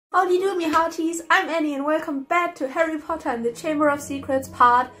Howdy do me hearties, I'm Annie and welcome back to Harry Potter and the Chamber of Secrets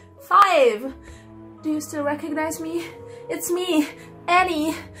Part 5. Do you still recognize me? It's me,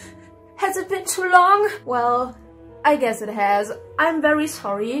 Annie. Has it been too long? Well, I guess it has. I'm very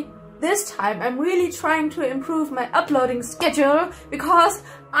sorry. This time I'm really trying to improve my uploading schedule because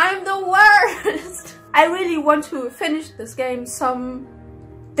I'm the worst. I really want to finish this game some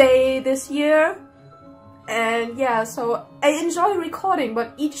day this year. And yeah, so I enjoy recording,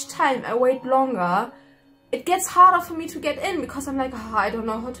 but each time I wait longer, it gets harder for me to get in because I'm like, oh, I don't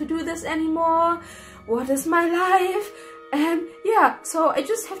know how to do this anymore. What is my life? And yeah, so I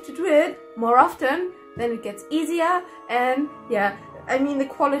just have to do it more often, then it gets easier. And yeah, I mean, the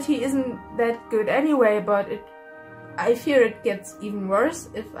quality isn't that good anyway, but I fear it gets even worse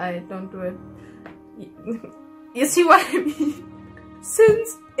if I don't do it. You see what I mean?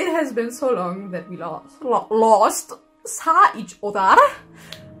 Since it has been so long that we saw each other.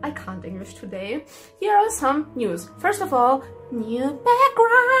 I can't English today. Here are some news. First of all, new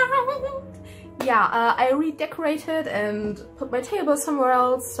background. Yeah, I redecorated and put my table somewhere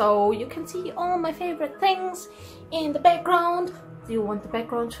else so you can see all my favorite things in the background. Do you want the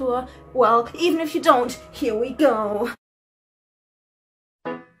background tour? Well, even if you don't, here we go.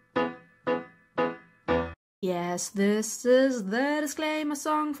 Yes, this is the disclaimer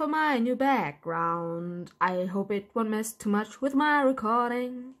song for my new background. I hope it won't mess too much with my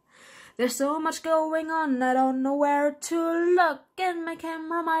recording. There's so much going on, I don't know where to look, and my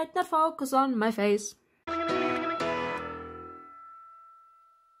camera might not focus on my face.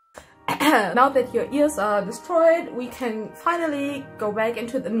 Now that your ears are destroyed, we can finally go back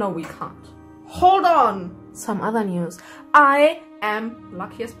into the... No, we can't. Hold on! Some other news. I am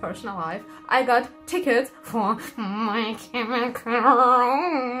luckiest person alive. I got tickets for My Chemical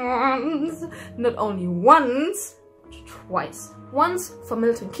Romance. Not only once, but twice. Once for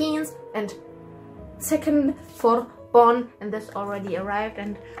Milton Keynes and second for Bonn, and this already arrived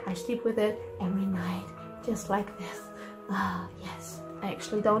and I sleep with it every night, just like this. Ah, yes. I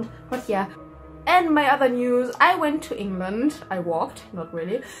actually don't, but yeah. And my other news, I went to England. I walked, not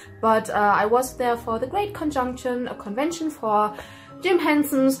really, but I was there for the Great Conjunction, a convention for Jim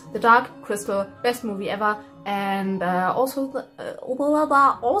Henson's The Dark Crystal, best movie ever, and also the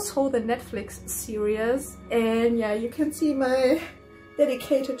Netflix series. And yeah, you can see my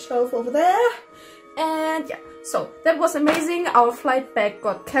dedicated shelf over there. And yeah, so that was amazing. Our flight back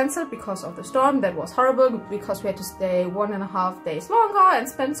got cancelled because of the storm. That was horrible because we had to stay 1.5 days longer and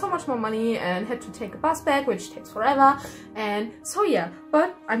spend so much more money and had to take a bus back, which takes forever. And so yeah,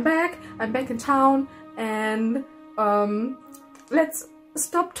 but I'm back in town, and let's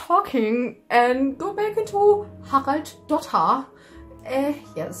stop talking and go back into Harald Dotter.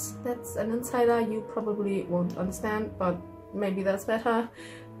 Yes, that's an insider you probably won't understand, but maybe that's better.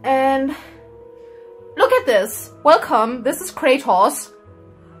 And look at this! Welcome, this is Kratos.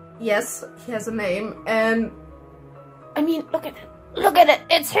 Yes, he has a name, and I mean, look at it! Look at it!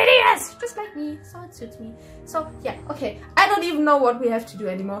 It's hideous! Just like me, so it suits me. So, yeah, okay. I don't even know what we have to do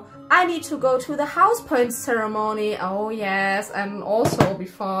anymore. I need to go to the house point ceremony. Oh, yes, and also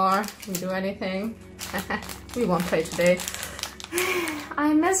before we do anything, we won't play today.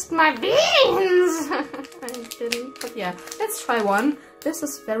 I missed my beans! I didn't, but yeah, let's try one. This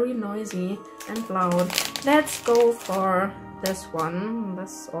is very noisy and loud. Let's go for this one.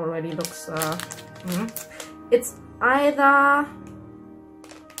 This already looks, It's either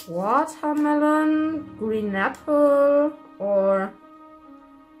watermelon, green apple, or...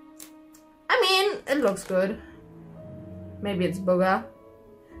 I mean, it looks good. Maybe it's booger.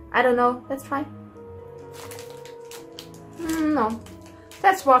 I don't know. Let's try. No.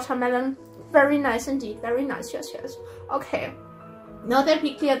 That's watermelon. Very nice indeed. Very nice. Yes, yes. Okay. Now that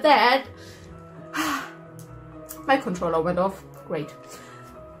we cleared that, my controller went off. Great.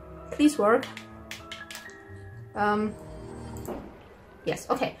 Please work. Yes,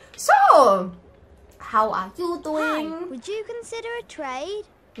 okay. So, how are you doing? Hi, would you consider a trade?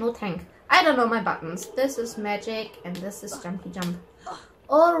 No thank. I don't know my buttons. This is magic and this is jumpy jump.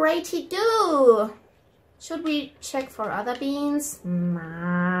 Alrighty do. Should we check for other beans?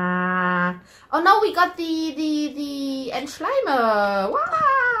 Nah. Oh no, we got the Entschleimer.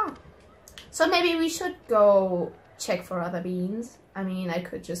 Wow. So maybe we should go check for other beans. I mean, I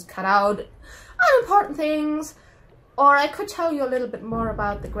could just cut out unimportant things, or I could tell you a little bit more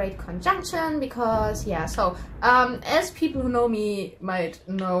about the Great Conjunction because, yeah, so as people who know me might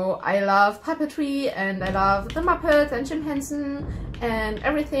know, I love puppetry and I love the Muppets and Jim Henson and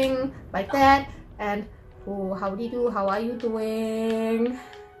everything like that. And oh, howdy do, how are you doing?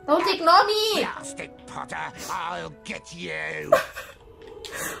 Don't ignore me! Plastic Potter, I'll get you!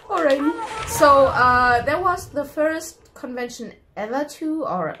 already. So there was the first convention ever to,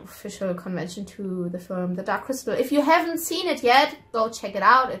 or official convention to the film The Dark Crystal. If you haven't seen it yet, go check it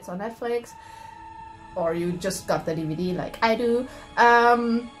out. It's on Netflix. Or you just got the DVD like I do.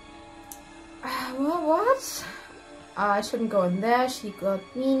 Well, what? I shouldn't go in there. She got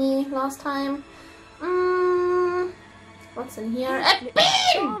Nini last time. What's in here? A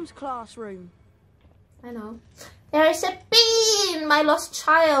bean! Classroom. I know. There is a bean! My lost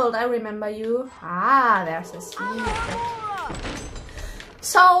child. I remember you. Ah, there's a secret.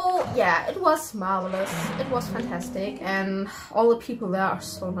 So, yeah, it was marvelous. It was fantastic. And all the people there are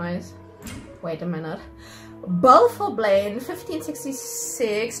so nice. Wait a minute. Balfour Blaine,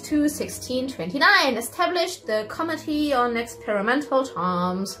 1566 to 1629, established the Committee on Experimental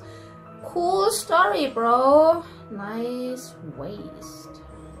Charms. Cool story, bro. Nice waist.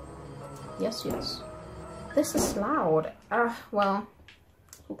 Yes, yes. This is loud. Well,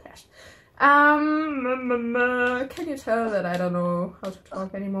 who cares? Can you tell that I don't know how to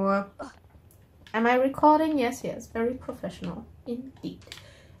talk anymore? Am I recording? Yes, yes. Very professional indeed.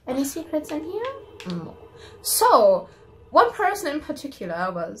 Any secrets in here? No. So, one person in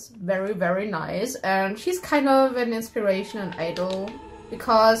particular was very, very nice, and she's kind of an inspiration and idol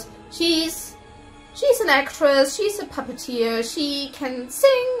because she's an actress, she's a puppeteer, she can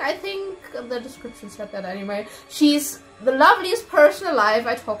sing, I think the description said that anyway. She's the loveliest person alive,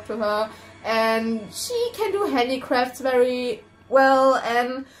 I talked to her, and she can do handicrafts very well,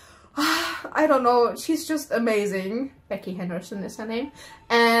 and I don't know, she's just amazing. Becky Henderson is her name.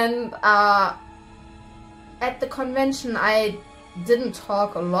 And at the convention I didn't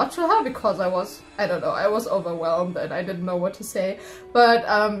talk a lot to her because I was overwhelmed and I didn't know what to say. But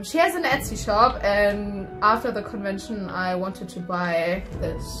she has an Etsy shop, and after the convention I wanted to buy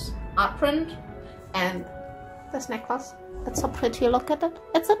this art print and this necklace. It's so pretty, look at it.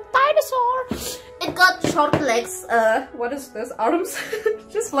 It's a dinosaur! It got short legs, what is this, arms?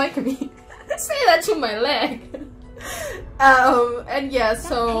 Just like me. Say that to my leg. And yeah,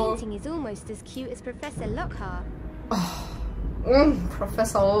 so... That painting is almost as cute as Professor Lockhart. Oh,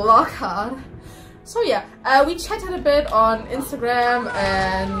 Professor Lockhart. So yeah, we chatted a bit on Instagram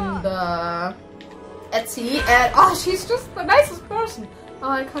and Etsy, and oh, she's just the nicest person. Oh,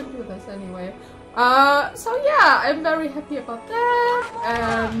 I can't do this anyway. So yeah, I'm very happy about that,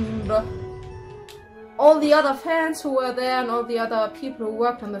 and all the other fans who were there and all the other people who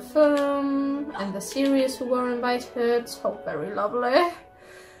worked on the film and the series who were invited, so very lovely.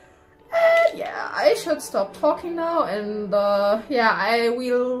 And yeah, I should stop talking now, and yeah, I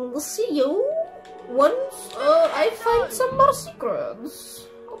will see you once I find some more secrets.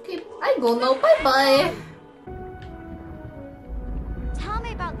 Okay, I go now, bye bye. Tell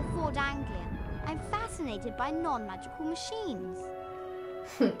me about the Ford Anglian. I'm fascinated by non-magical machines.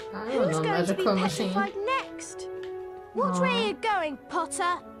 Who's going to be petrified next? Which way are you going,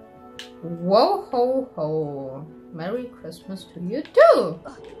 Potter? Whoa ho ho! Merry Christmas to you too!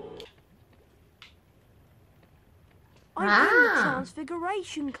 I'm in the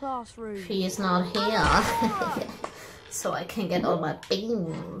Transfiguration classroom. She is not here, so I can get all my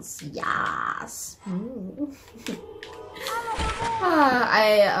beans. Yes.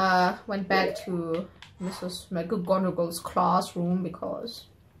 I went back to Mrs. McGonagall's classroom because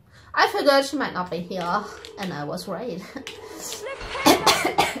I figured she might not be here, and I was right.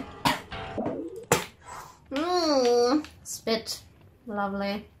 Spit.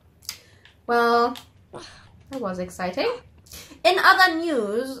 Lovely. Well, that was exciting. In other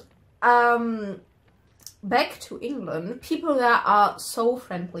news, back to England, people there are so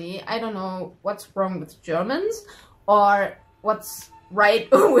friendly. I don't know what's wrong with Germans or what's right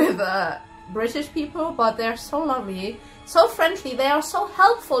with British people, but they're so lovely, so friendly, they are so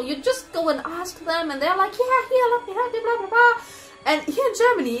helpful. You just go and ask them and they're like, yeah, here, let me help you, blah blah blah. And here in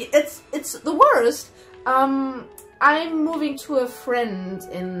Germany, it's the worst. I'm moving to a friend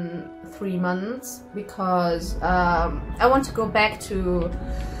in 3 months because I want to go back to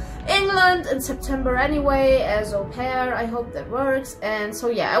England in September anyway as au pair. I hope that works. And so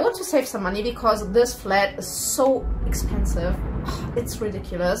yeah, I want to save some money because this flat is so expensive. It's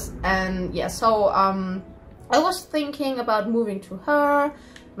ridiculous. And yeah, so I was thinking about moving to her,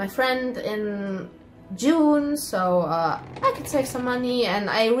 my friend, in June, so I could save some money, and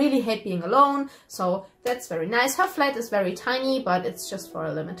I really hate being alone, so that's very nice. Her flat is very tiny, but it's just for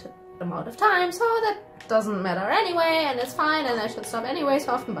a limited amount of time, so that doesn't matter anyway, and it's fine, and I should stop anyway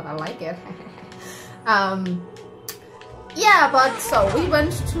so often, but I like it. Yeah, but so we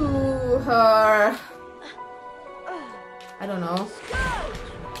went to her, I don't know,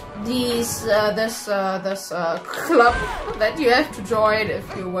 this club that you have to join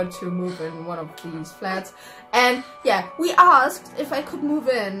if you want to move in one of these flats. And yeah, we asked if I could move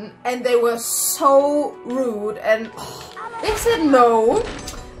in, and they were so rude, and they said no.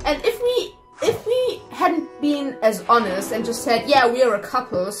 And if we hadn't been as honest and just said, yeah, we are a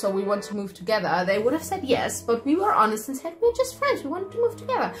couple, so we want to move together, they would have said yes. But we were honest and said, we're just friends, we want to move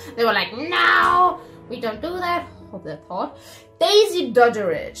together. They were like, no, we don't do that. Hold that thought. Daisy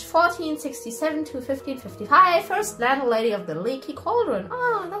Dodgeridge, 1467 to 1555, first landlady of the Leaky Cauldron.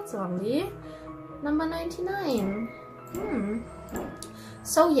 Oh, that's lovely. Number 99.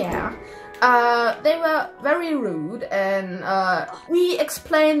 So yeah, they were very rude, and we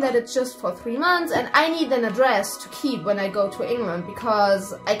explained that it's just for 3 months, and I need an address to keep when I go to England,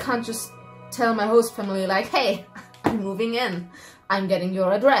 because I can't just tell my host family like, hey, I'm moving in, I'm getting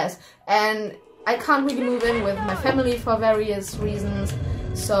your address, and I can't really move in with my family for various reasons.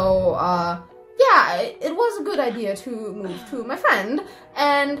 So yeah, it was a good idea to move to my friend,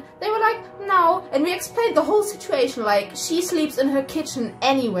 and they were like, no. And we explained the whole situation, like, she sleeps in her kitchen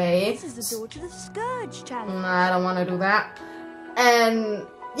anyway. This is the door to the Scourge challenge. I don't want to do that. And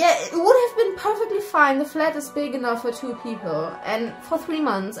yeah, it would have been perfectly fine. The flat is big enough for 2 people, and for 3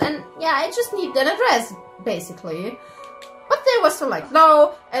 months, and yeah, I just need an address, basically. But they were still like,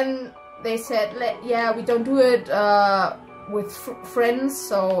 no, and they said, yeah, we don't do it with friends,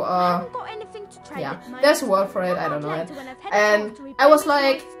 so yeah, there's a word for it, I don't know it. And I was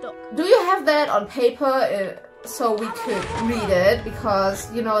like, do you have that on paper so we could read it,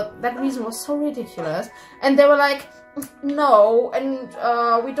 because, you know, that reason was so ridiculous. And they were like, no, and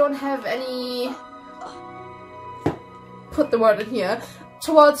we don't have any, put the word in here,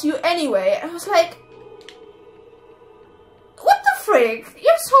 towards you anyway. And I was like, what the frick?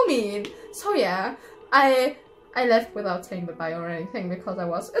 You're so mean. So yeah, I left without saying goodbye or anything, because I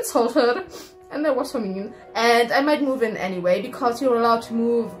was insulted, and that was so mean. And I might move in anyway, because you're allowed to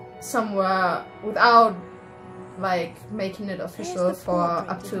move somewhere without, like, making it official for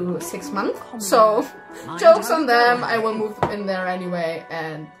up to 6 months. So, jokes on them, I will move in there anyway,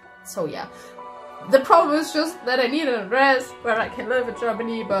 and so yeah. The problem is just that I need an address where I can live in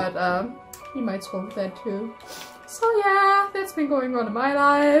Germany, but you might solve that too. So yeah, that's been going on in my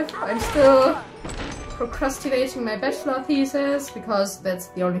life. I'm still procrastinating my bachelor thesis, because that's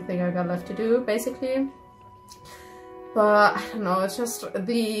the only thing I got left to do, basically. But I don't know, it's just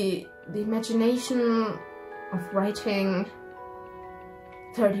the imagination of writing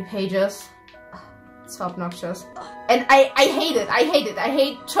 30 pages. It's so obnoxious. And I hate it. I hate it. I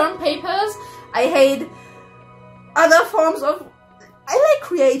hate term papers. I hate other forms of... I like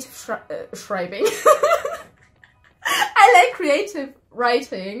creative schreiben. I like creative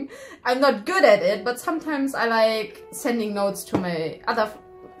writing. I'm not good at it, but sometimes I like sending notes to my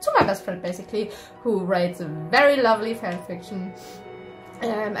best friend, basically, who writes a very lovely fanfiction.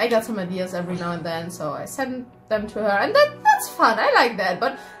 And I got some ideas every now and then, so I send them to her, and that's fun. I like that.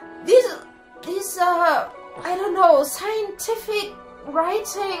 But these I don't know, scientific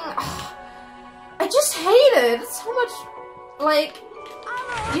writing, I just hate it. It's so much, like,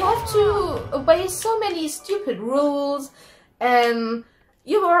 you have to obey so many stupid rules, and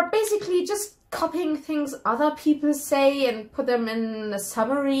you are basically just copying things other people say and put them in a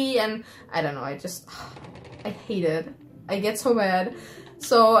summary, and I don't know, I hate it. I get so mad.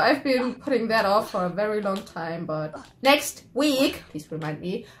 So I've been putting that off for a very long time, but next week, please remind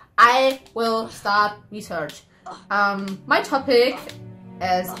me, I will start research. My topic,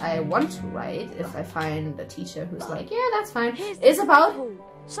 as I want to write, if I find a teacher who's like, yeah, that's fine, is about...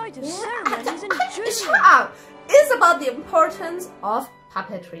 Site of ceremonies and shut up! Is about the importance of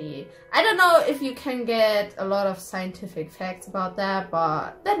puppetry. I don't know if you can get a lot of scientific facts about that,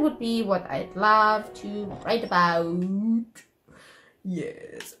 but that would be what I'd love to write about.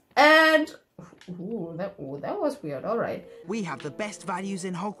 Yes. And ooh, that was weird. All right. We have the best values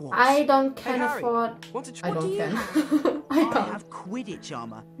in Hogwarts. I can afford. I don't can. I have Quidditch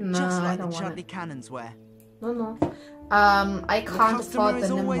armor, no, just like the Chudley Cannons wear. No. I can't afford the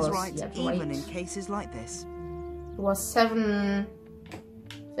Nimbus always right yet. Even in cases like this. It was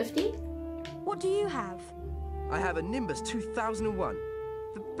 750. What do you have? I have a Nimbus 2001,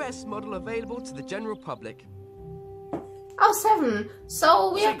 the best model available to the general public. Oh, 7.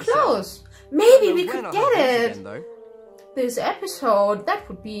 So we are close. Maybe we could get it. Again, this episode, that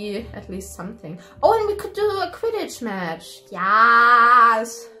would be at least something. Oh, and we could do a Quidditch match.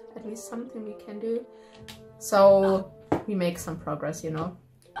 Yes. At least something we can do. So we make some progress, you know.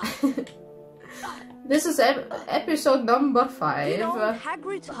 This is episode number 5. In old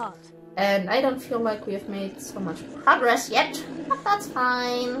Hagrid's hut, And I don't feel like we have made so much progress yet, but that's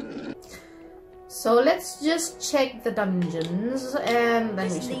fine. So let's just check the dungeons, and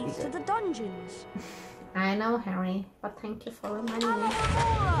then we should be good. This leads to the dungeons. I know, Harry, but thank you for reminding me.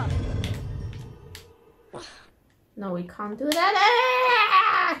 No, we can't do that.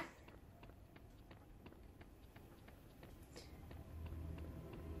 Ah!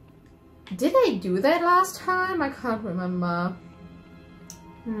 Did I do that last time? I can't remember.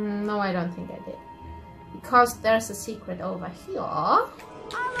 No, I don't think I did. Because there's a secret over here.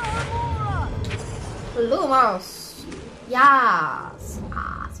 Blue mouse. Yes.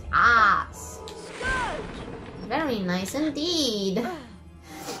 Yes. Yes. Very nice indeed.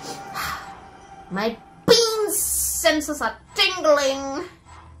 My bean senses are tingling.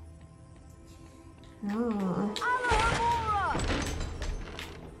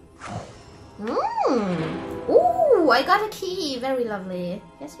 Ooh, I got a key. Very lovely.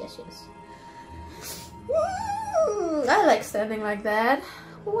 Yes, yes, yes. I like standing like that.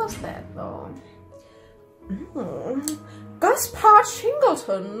 Who was that though? Gaspard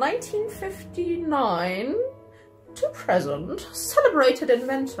Shingleton, 1959 to present. Celebrated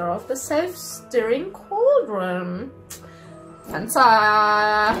inventor of the self-stirring cauldron. Fancy.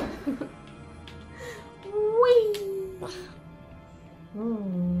 Whee.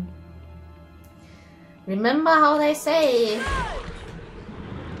 Remember how they say.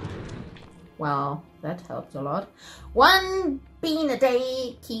 Well, that helped a lot. One bean a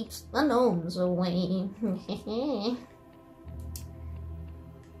day keeps the gnomes away.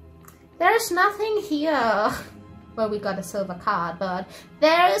 There's nothing here. Well, we got a silver card, but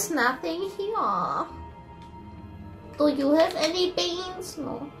there is nothing here. Do you have any beans?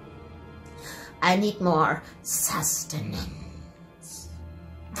 No. I need more sustenance.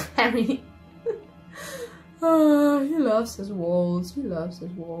 Harry. Oh, he loves his walls. He loves his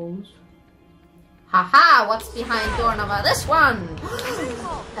walls. Haha, what's behind door number this one?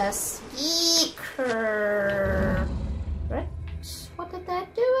 A speaker. What did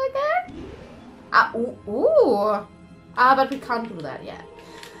that do again? But we can't do that yet.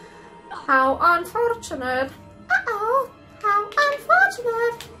 How unfortunate. Uh-oh, how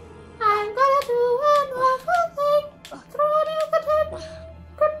unfortunate. I'm gonna do an awful thing. Throw the tent.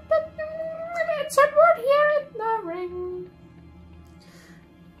 Insert word here in the ring.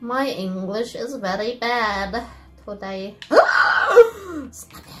 My English is very bad today.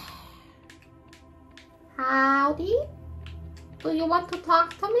 Howdy? Do you want to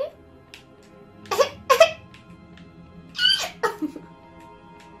talk to me?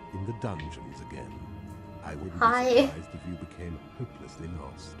 In the dungeons again. I wouldn't be surprised if you became hopelessly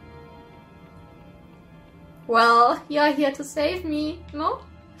lost. Well, you're here to save me, no?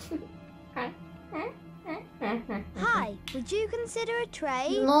 Hi, would you consider a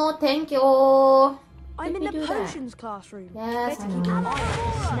tray? No, thank you. I'm in the potions classroom. Yes, I Better keep know. an eye on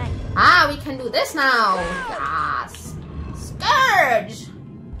the snake. We can do this now. Yes. Scourge.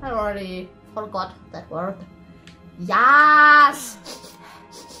 I already forgot that word. Yes.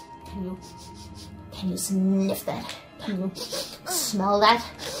 Can you sniff that? Can you smell that?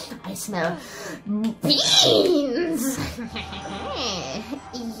 I smell beans.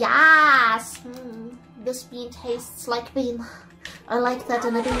 Yes. This bean tastes like bean. I like that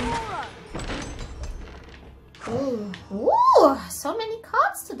in a bean. Ooh, so many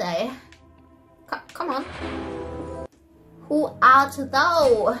cards today. Come on. Who art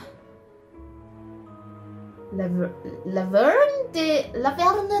thou? Laverne de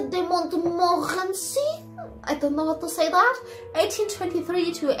Montmorency? I don't know how to say that.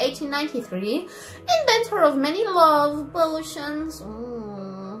 1823 to 1893. Inventor of many love potions.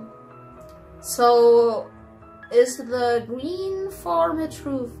 So, is the green form a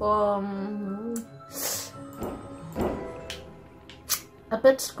true form? A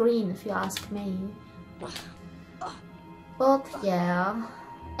bit green, if you ask me. But yeah.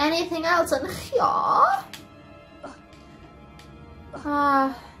 Anything else in here?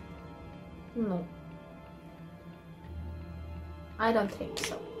 No. I don't think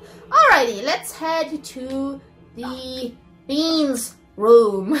so. Alrighty, let's head to the beans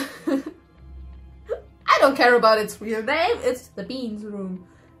room. I don't care about its real name, it's the beans room.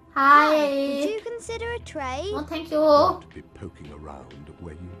 Hi. Would you consider a tray? Oh, thank you. Don't be poking around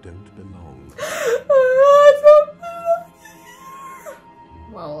where you don't belong.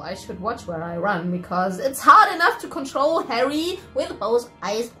 Well, I should watch where I run because it's hard enough to control Harry with both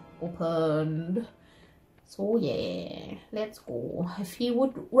eyes opened. So yeah, let's go. If he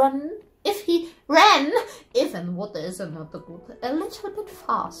would run, if he ran, even what is not good, a little bit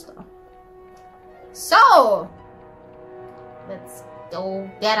faster. So, let's go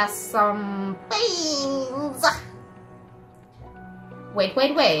get us some things. Wait.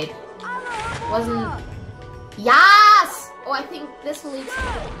 Wasn't... Yes! Oh, I think this leads...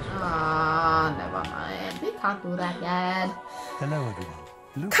 Ah, never mind. We can't do that yet. Hello, everyone.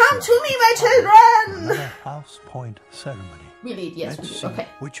 Look, Come to me, my children! another house point ceremony. We lead, yes. Let's We see lead. Okay.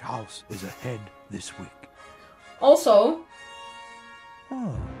 which house is ahead this week. Also,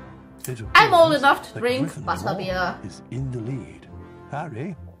 Oh, it I'm old appears enough to that drink Gryffindor butterbeer. is in the lead.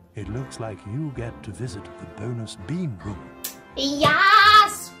 Harry, it looks like you get to visit the bonus bean room.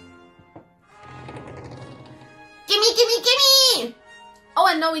 Yes! Gimme! Oh,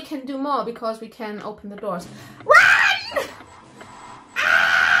 and now we can do more because we can open the doors. Run!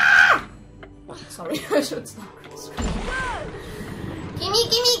 Ah! Sorry, I should stop. Gimme!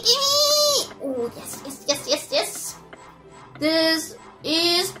 Oh, yes. This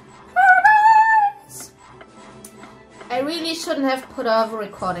is paradise! I really shouldn't have put off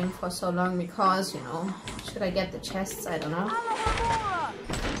recording for so long because, you know, should I get the chests? I don't know.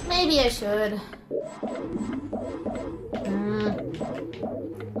 Maybe I should.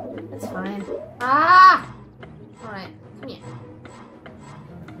 That's fine. Ah! Alright, come here.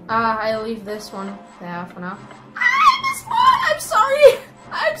 I'll leave this one there for now. This one!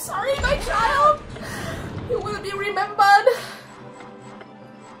 I'm sorry, my child! You will be remembered.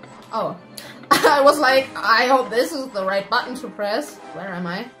 Oh. I was like, I hope this is the right button to press. Where am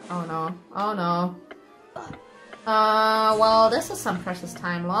I? Oh no. Well, this is some precious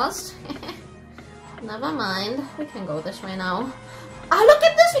time lost. Never mind. We can go this way now. Ah, look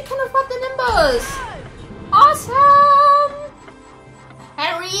at this! We can afford the Nimbus! Awesome!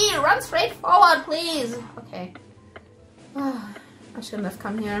 Harry, run straight forward, please! Okay. I shouldn't have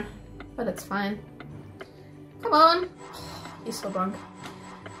come here, but it's fine. Come on! He's so drunk.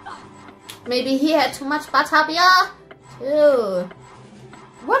 Maybe he had too much butterbeer? Too.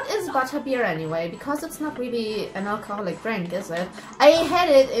 What is butterbeer anyway? Because it's not really an alcoholic drink, is it? I had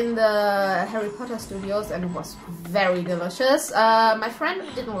it in the Harry Potter studios and it was very delicious. My friend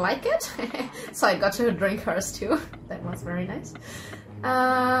didn't like it, so I got to drink hers too. That was very nice.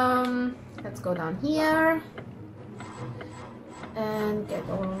 Let's go down here and get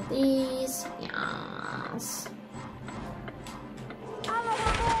all of these. Yes.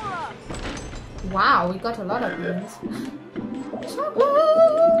 Wow, we got a lot of these.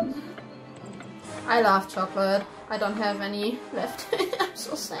 Chocolate! I love chocolate. I don't have any left. I'm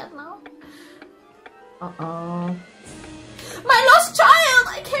so sad now. Uh-oh. My lost child!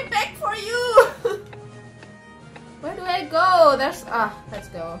 I came back for you! Where do I go? There's... let's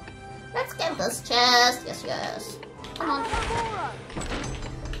go. Let's get this chest. Yes. Come on.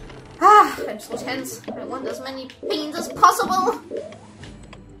 I'm so tense. I want as many beans as possible.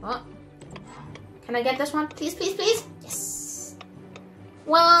 Oh. Can I get this one? Please? Yes.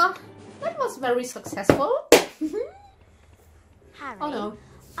 Well, that was very successful. Harry, oh no.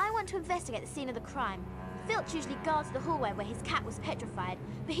 I want to investigate the scene of the crime. Filch usually guards the hallway where his cat was petrified,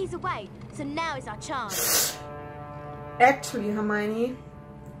 but he's away, so now is our chance. Actually, Hermione.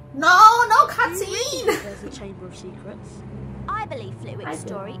 No cutscene! There's a Chamber of Secrets. I believe Flitwick's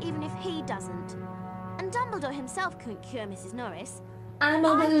story, even if he doesn't. And Dumbledore himself couldn't cure Mrs. Norris. I'm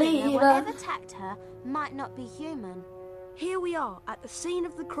a believer. Whatever attacked her might not be human. Here we are at the scene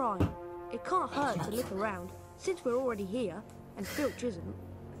of the crime. It can't hurt to look around, since we're already here, and Filch isn't.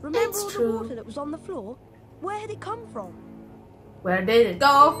 Remember all the water that was on the floor? Where had it come from? Where did it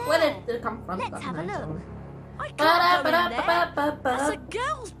go? Where did it come from? Let's have a look. I can't go in there. That's a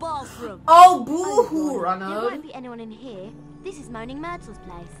girl's bathroom. Oh, boo-hoo, There Ronald. won't be anyone in here. This is Moaning Myrtle's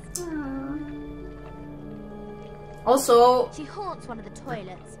place. Also, She haunts one of the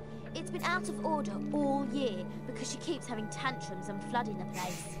toilets. It's been out of order all year because she keeps having tantrums and flooding the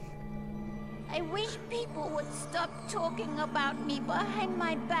place. I wish people would stop talking about me behind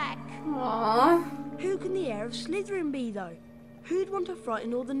my back. aww. Who can the heir of Slytherin be, though? Who'd want to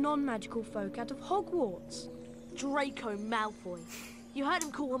frighten all the non-magical folk out of Hogwarts? Draco Malfoy. You heard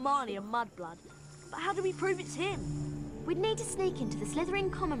him call Hermione a mudblood. But how do we prove it's him? We'd need to sneak into the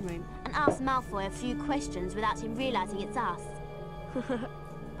Slytherin common room and ask Malfoy a few questions without him realising it's us.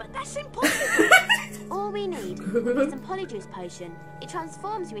 But that's impossible. All we need is some Polyjuice potion. It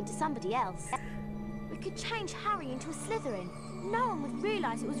transforms you into somebody else. We could change Harry into a Slytherin. No one would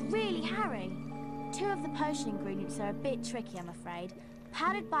realise it was really Harry. Two of the potion ingredients are a bit tricky, I'm afraid.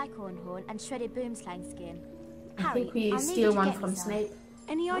 Powdered bicorn horn and shredded boomslang skin. I think we I'll need steal you to one get me from some. Snape.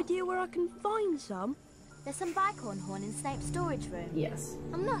 Any idea where I can find some? There's some bicorn horn in Snape's storage room. Yes.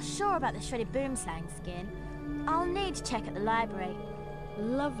 I'm not sure about the shredded boomslang skin. I'll need to check at the library.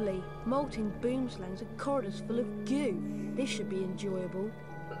 Lovely. Molting boomslangs and corridors full of goo. This should be enjoyable.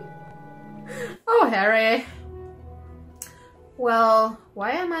 Oh, Harry. Well,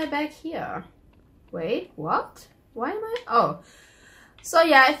 why am I back here? Wait, what? Why am I? Oh. So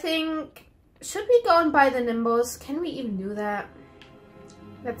yeah, I think... Should we go and buy the Nimbus? Can we even do that?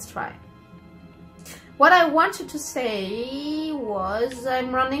 Let's try. What I wanted to say was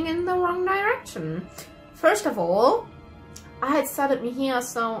I'm running in the wrong direction. First of all, I had started me here,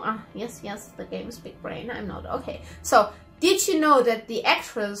 so... yes, the game is big brain. I'm not. Okay, so... Did you know that the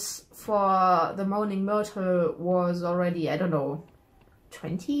actress for the Moaning Myrtle was already, I don't know,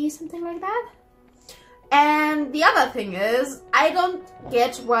 20, something like that? And the other thing is, I don't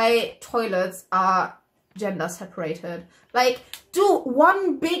get why toilets are gender separated. Like, do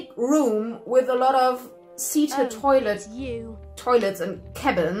one big room with a lot of seated toilets and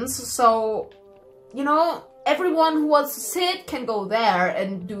cabins, so, you know, everyone who wants to sit can go there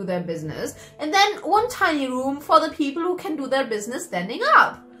and do their business. And then one tiny room for the people who can do their business standing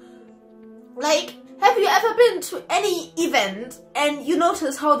up. Like, have you ever been to any event and you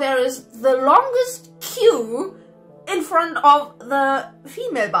notice how there is the longest queue in front of the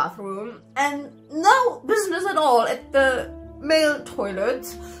female bathroom and no business at all at the male toilet?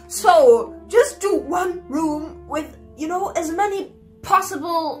 So, just do one room with, you know, as many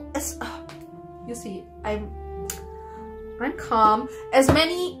possible as... you see, I'm calm. As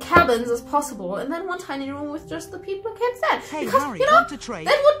many cabins as possible, and then one tiny room with just the people who can stand. Hey, because, Harry, you know, want to trade?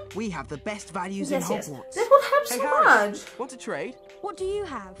 That We have the best values yes, in yes, Hogwarts. that would help so Harry, much. want to trade? What do you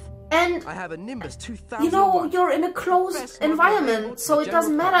have? And I have a Nimbus 2001. you know, you're in a closed Best environment, so it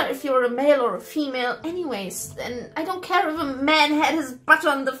doesn't general matter public. if you're a male or a female anyways. And I don't care if a man had his butt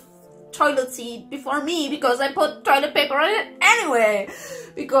on the toilet seat before me because I put toilet paper on it anyway.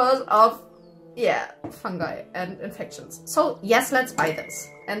 Because of, yeah, fungi and infections. So yes, let's buy this.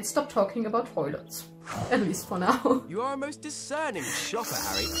 And stop talking about toilets. At least for now. You are a most discerning shopper,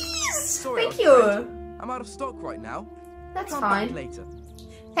 Harry. Yes, Sorry, thank I was you. late. I'm out of stock right now. That's Come fine. back later.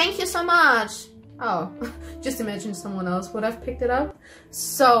 Thank you so much. Oh, just imagine someone else would have picked it up.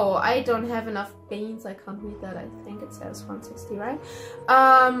 So, I don't have enough beans. I can't read that. I think it says 160, right?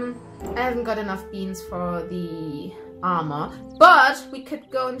 I haven't got enough beans for the armor. But we could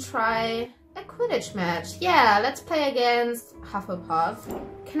go and try a Quidditch match. Yeah, let's play against Hufflepuff.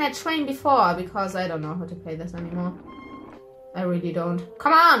 Can I train before? Because I don't know how to play this anymore. I really don't.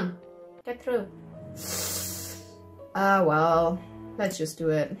 Come on! Get through. Well, let's just do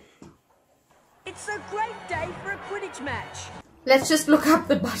it. It's a great day for a Quidditch match. Let's just look up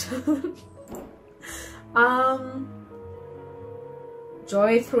the button.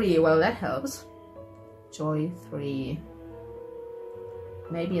 Joy 3. Well, that helps. Joy 3.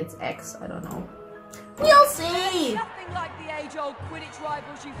 Maybe it's X. I don't know. We'll see! Nothing like the age-old Quidditch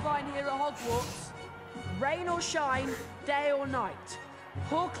rivals you find here at Hogwarts. Rain or shine, day or night.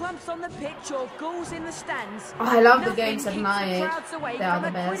 Horcrux on the pitch or ghouls in the stands. Oh, I love the Nothing games at keeps night. the crowds away They are from the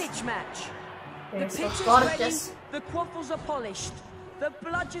a best. Quidditch match. The They're so pitch is gorgeous. ready, the quaffles are polished, the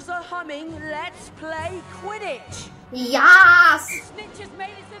bludgers are humming. Let's play Quidditch. Yes! Snitch has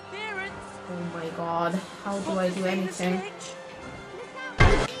made its appearance. Oh my god. How do I do anything?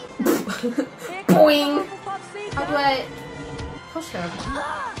 Boing! Boing! How do I push him?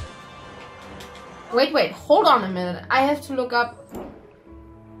 Wait, hold on a minute. I have to look up.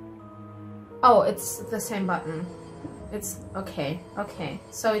 Oh, it's the same button. It's okay.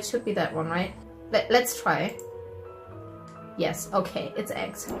 So it should be that one, right? Let's try. Yes, okay, it's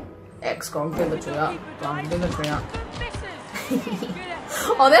X. X gone Villager. Gone Villager.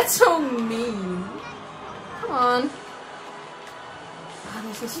 Oh, that's so mean. Come on. Oh,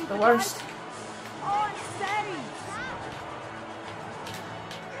 this is the worst.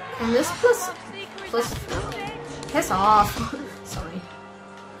 And this plus piss off. Sorry.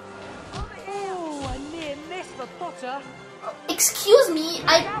 Oh, a near miss for Potter. Excuse me,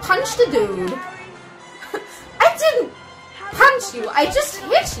 I punched a dude. I didn't punch you, I just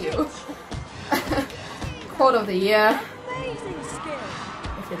hit you. Quote of the year. Amazing skill.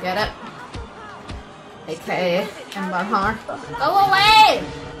 If you get it. AKA Ember. Go away!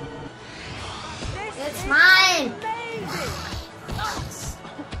 It's mine!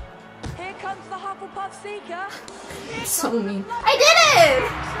 Here comes the Hufflepuff Seeker. It's so mean. I did it!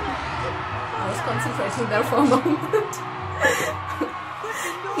 I was concentrating there for a moment.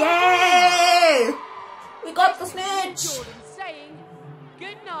 Yay! We got the snitch! Jordan saying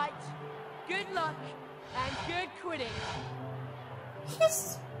good night, good luck, and good Quidditch.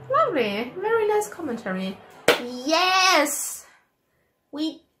 He's lovely. Very nice commentary. Yes!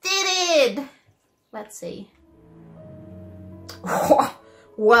 We did it! Let's see.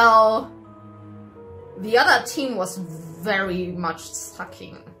 well, the other team was very much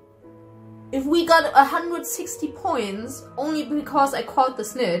sucking. If we got 160 points only because I caught the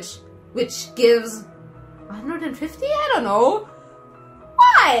snitch, which gives 150? I don't know.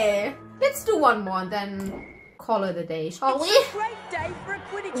 Why? Let's do one more and then call it a day, shall we? It's a great day for a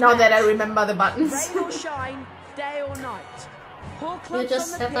Quidditch Now that match. I remember the buttons. Rain or shine, day or night. Poor clubs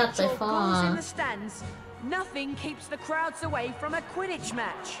just on said the that pitch or before. goals in the stands. Nothing keeps the crowds away from a Quidditch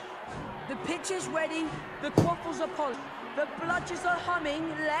match. The pitch is ready, the quaffles are polished, the bludgers are humming.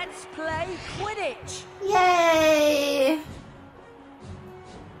 Let's play Quidditch! Yay!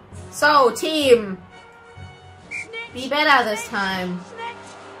 So, team, be better this time.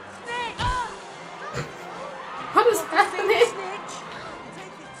 What is happening?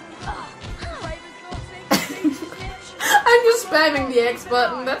 I'm just spamming the X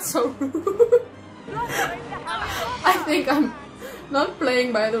button, that's so rude. I think I'm not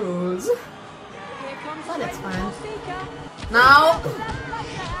playing by the rules. But it's fine. Now,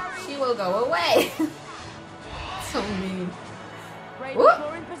 she will go away. So mean.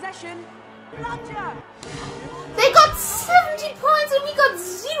 They got 70 points and we got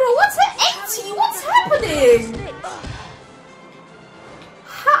 0. What's 80? What's happening?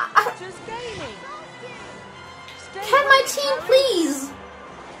 Can my team please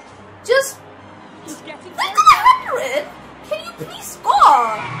just... They got 100! Can you please score?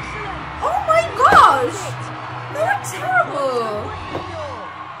 Oh my gosh! They were terrible!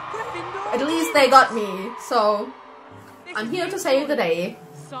 At least they got me, so I'm here to save the day.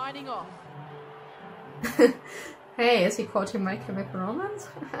 Signing off. Hey, is he quoting My Chemical Romance?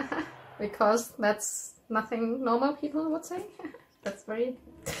 Because that's nothing normal people would say. That's very...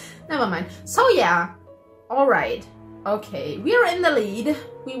 Never mind. So yeah, alright. Okay, we are in the lead.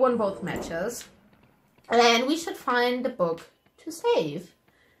 We won both matches. And we should find the book to save.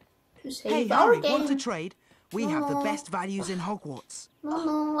 To save Hey, our Harry, game. want to trade? We have the best values in Hogwarts.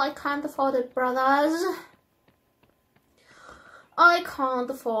 No, I can't afford it, brothers. I can't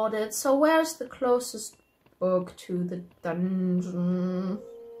afford it. So where's the closest book to the dungeon?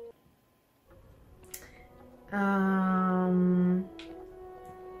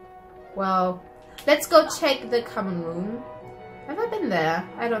 Well, let's go check the common room. Have I been there?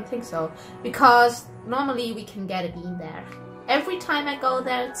 I don't think so. Because normally we can get a bean there. Every time I go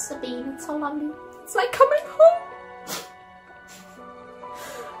there, it's a bean. It's so lovely. It's like coming home.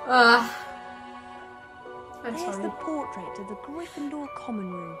 I'm There's sorry. the portrait of the Gryffindor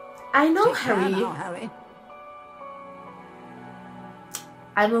common room. I know, Take care Harry. now, Harry.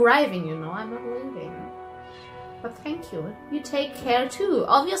 I'm arriving, you know. I'm not leaving. But thank you. You take care too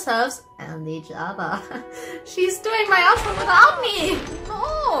of yourselves and each other. She's doing my outfit without me.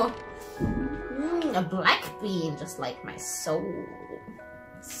 No. A black bean, just like my soul.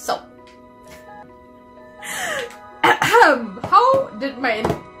 So. How did my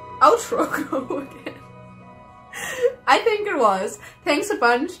outro go again? I think it was. Thanks a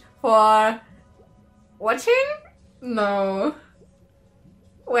bunch for watching? No.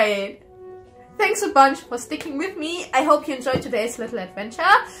 Wait. Thanks a bunch for sticking with me. I hope you enjoyed today's little adventure.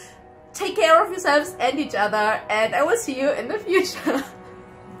 Take care of yourselves and each other, and I will see you in the future.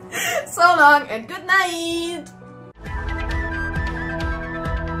 So long and good night!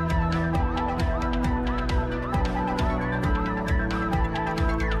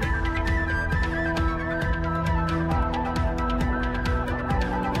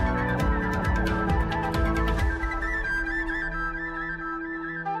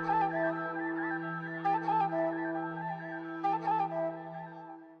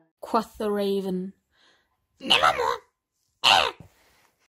 Quoth the raven. Nevermore!